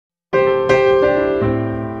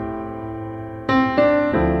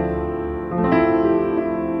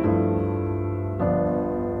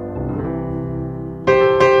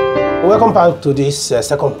welcome back to this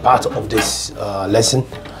second part of this lesson.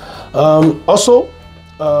 I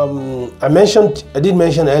did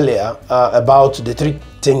mention earlier about the three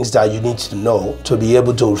things that you need to know to be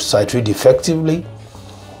able to sight read effectively.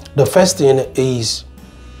 The first thing is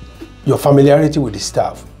your familiarity with the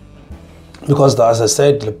staff, because as I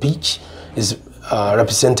said, the pitch is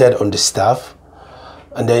represented on the staff.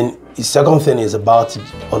 And then the second thing is about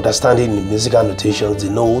understanding the musical notations, the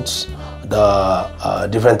notes, the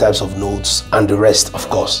different types of notes, and the rest, of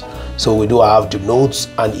course. So we do have the notes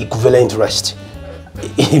and equivalent rest.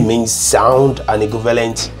 It means sound and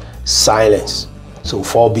equivalent silence. So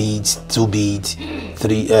 4 beats, 2 beats,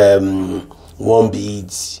 1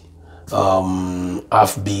 beat,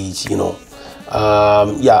 half beat, you know.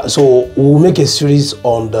 Yeah, so we'll make a series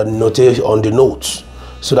on the notation, on the notes,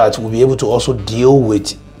 so that we'll be able to also deal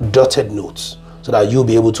with dotted notes, so that you'll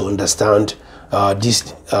be able to understand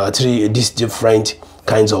these different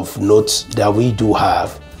kinds of notes that we do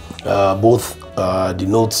have, both the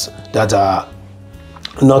notes that are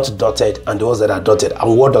not dotted and those that are dotted,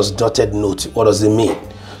 and what does dotted note, what does it mean?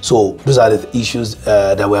 So those are the issues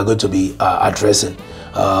that we are going to be addressing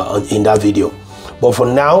in that video. But for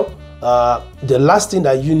now, the last thing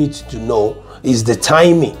that you need to know is the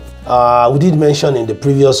timing. We did mention in the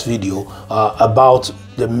previous video about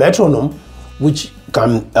the metronome, which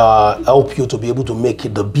can help you to be able to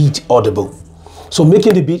make the beat audible. So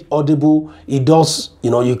making the beat audible, it does,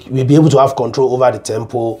 you know, you'll be able to have control over the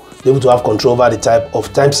tempo, be able to have control over the type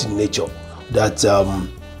of time signature that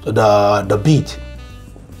the beat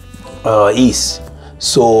is,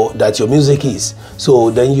 so that your music is.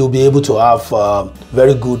 So then you'll be able to have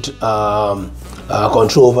very good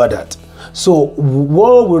control over that. So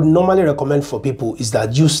what we normally recommend for people is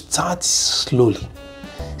that you start slowly.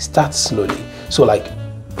 Start slowly. So like,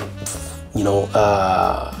 you know,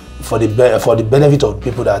 for the benefit of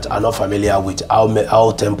people that are not familiar with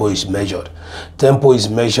how tempo is measured. Tempo is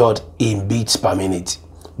measured in beats per minute,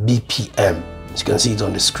 BPM. As you can see it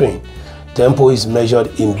on the screen. Tempo is measured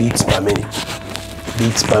in beats per minute,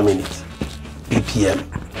 BPM.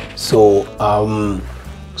 So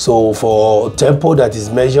so for tempo that is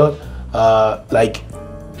measured, like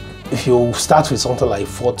if you start with something like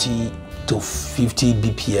 40 to 50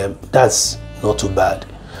 BPM, that's not too bad.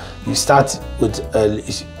 You start with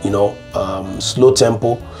slow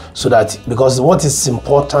tempo, so that, because what is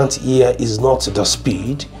important here is not the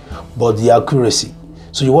speed but the accuracy.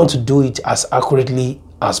 So you want to do it as accurately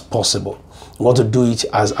as possible. You want to do it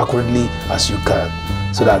as accurately as you can,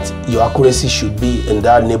 so that your accuracy should be in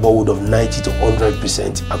that neighborhood of 90 to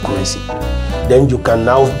 100% accuracy. Then you can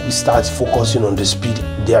now start focusing on the speed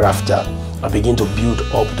thereafter and begin to build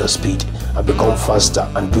up the speed and become faster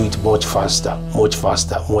and do it much faster, much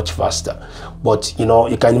faster, much faster. But you know,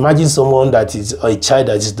 you can imagine someone that is a child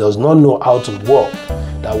that does not know how to walk,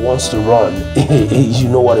 that wants to run. You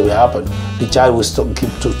know what will happen. The child will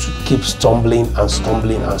keep stumbling and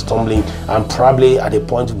stumbling and stumbling, and probably at a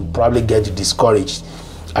point will probably get discouraged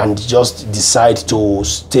and just decide to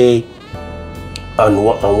stay on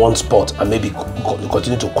one spot and maybe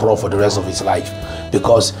continue to crawl for the rest of his life,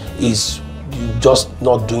 because he's just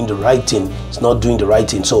not doing the right thing. It's not doing the right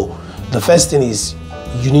thing. So the first thing is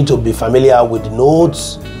you need to be familiar with the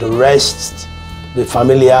notes, the rest, be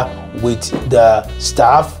familiar with the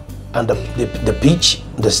staff and the pitch,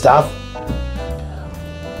 the staff,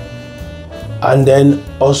 and then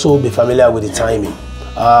also be familiar with the timing.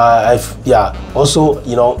 Also,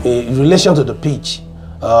 you know, in relation to the pitch,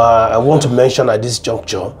 I want to mention at this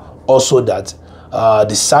juncture also that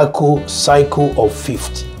the cycle of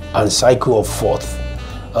fifth and cycle of fourth,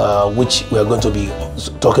 which we are going to be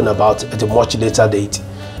talking about at a much later date,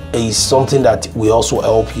 is something that will also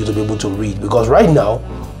help you to be able to read. Because right now,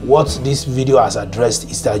 what this video has addressed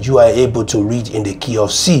is that you are able to read in the key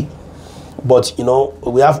of C. But you know,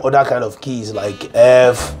 we have other kind of keys like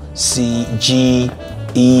F, C, G,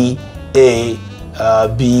 E, A,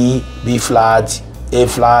 B, B flat, A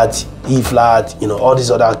flat, E flat, you know, all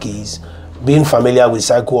these other keys. Being familiar with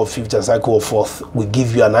cycle of fifth and cycle of fourth will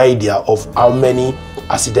give you an idea of how many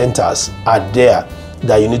accidentals are there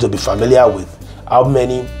that you need to be familiar with. How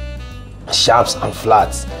many sharps and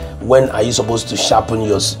flats? When are you supposed to sharpen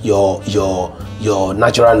your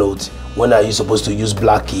natural notes? When are you supposed to use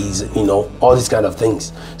black keys? You know, all these kind of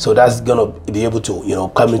things. So that's gonna be able to, you know,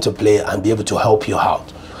 come into play and be able to help you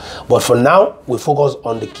out. But for now, we focus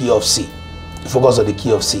on the key of C. Focus on the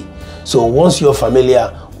key of C. So once you're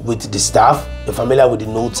familiar with the staff, you're familiar with the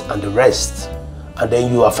notes and the rest, and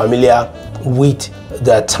then you are familiar with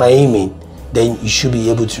the timing, then you should be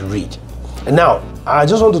able to read. And now I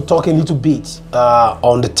just want to talk a little bit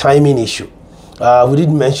on the timing issue. We did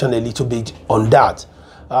mention a little bit on that.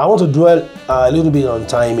 I want to dwell a little bit on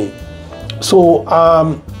timing. So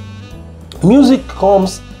music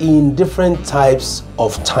comes in different types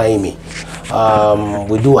of timing.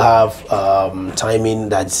 We do have timing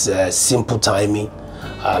that's simple timing,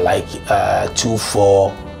 like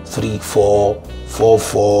 2/4, 3/4,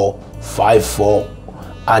 4/4, 5/4,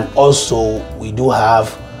 and also we do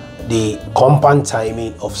have the compound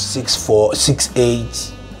timing of 6/4,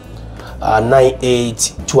 6/8,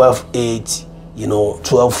 9/8, 12/8,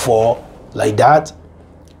 12/4, like that.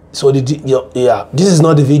 So this is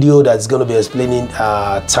not the video that's going to be explaining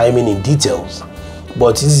timing in details,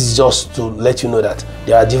 but this is just to let you know that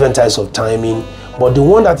there are different types of timing. But the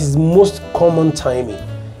one that is most common timing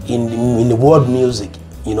in the world music,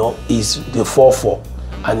 is the 4/4,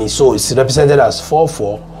 and so it's represented as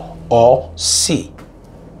 4/4 or C.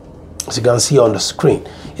 As you can see on the screen,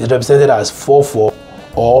 it's represented as 4/4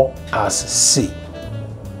 or as C.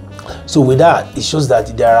 So with that, it shows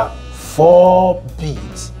that there are 4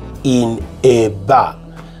 beats in a bar.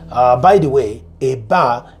 By the way, a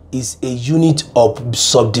bar is a unit of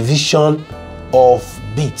subdivision of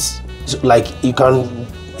beats. So like you can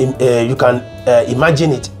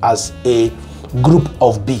imagine it as a group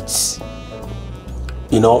of beats,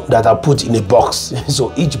 that are put in a box.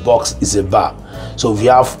 So each box is a bar. So if you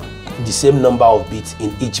have the same number of beats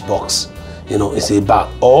in each box, it's a bar.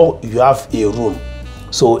 Or you have a room.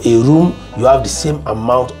 So a room, you have the same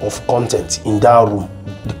amount of content in that room.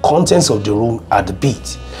 The contents of the room are the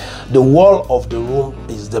beats. The wall of the room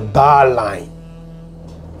is the bar line,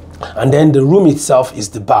 and then the room itself is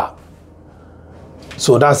the bar.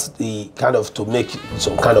 So that's the kind of, to make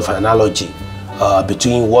some kind of analogy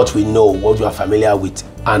between what we know, what you are familiar with,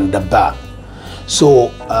 and the bar.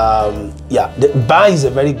 So the bar is a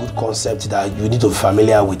very good concept that you need to be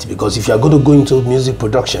familiar with, because if you are going to go into music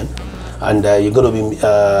production and you're going to be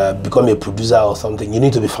become a producer or something, you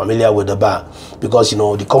need to be familiar with the bar, because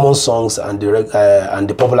the common songs and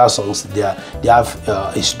the popular songs, they have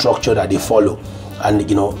a structure that they follow, and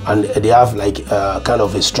and they have like kind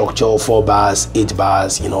of a structure, 4 bars, 8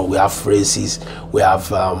 bars. We have phrases, we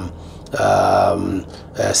have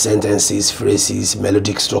sentences, phrases,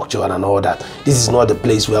 melodic structure, and all that. This is not the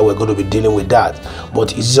place where we're going to be dealing with that,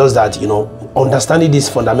 but it's just that understanding these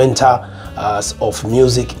fundamentals of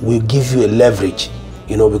music will give you a leverage,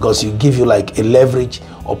 because you give you like a leverage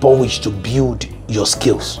upon which to build your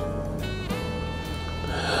skills.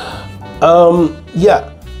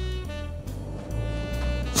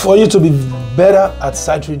 For you to be better at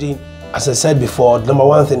sight reading, as I said before, number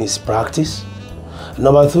 1 thing is practice.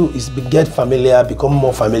 Number 2 is become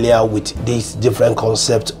more familiar with these different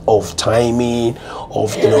concepts of timing,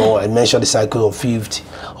 of I mentioned the cycle of fifth,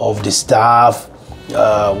 of the staff.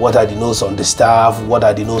 What are the notes on the staff? What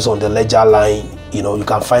are the notes on the ledger line? You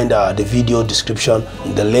can find the video description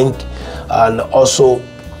in the link, and also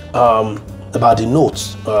about the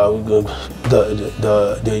notes. You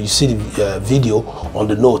see the video on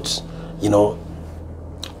the notes.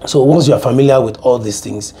 So once you are familiar with all these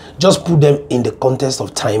things, just put them in the context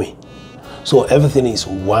of timing. So everything is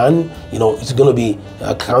 1. It's going to be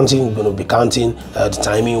counting. You're going to be counting the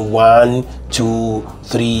timing 1, 2,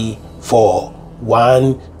 3, 4.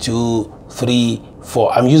 1, 2, 3,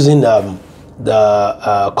 4. I'm using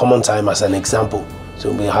the common time as an example.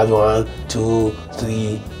 So we have 1, 2,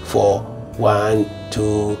 3, 4. 1,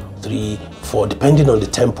 2, 3, 4, depending on the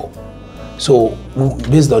tempo. So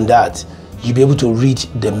based on that, you'll be able to read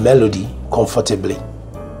the melody comfortably.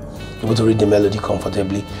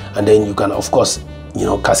 And then you can, of course,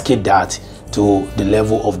 cascade that to the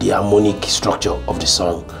level of the harmonic structure of the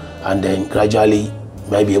song, and then gradually you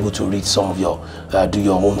might be able to read some of your do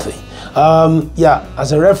your own thing.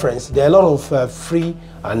 As a reference, there are a lot of free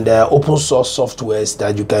and open source softwares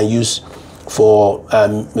that you can use for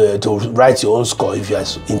to write your own score if you are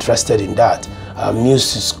interested in that.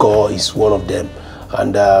 MuseScore is one of them,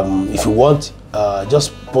 and if you want,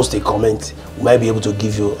 just post a comment. We might be able to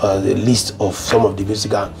give you the list of some of the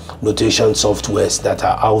musical notation softwares that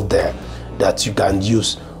are out there that you can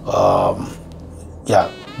use.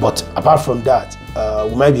 But apart from that,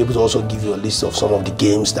 we might be able to also give you a list of some of the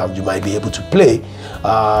games that you might be able to play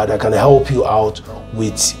that can help you out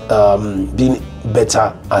with being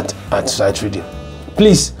better at sight reading.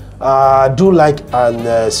 Please do like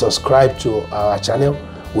and subscribe to our channel.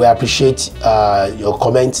 We appreciate your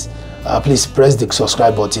comments. Please press the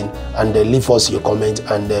subscribe button and leave us your comment,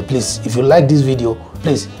 and please, if you like this video,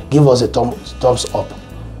 please give us a thumbs up.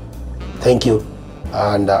 Thank you,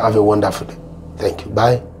 and have a wonderful day. Thank you.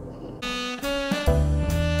 Bye.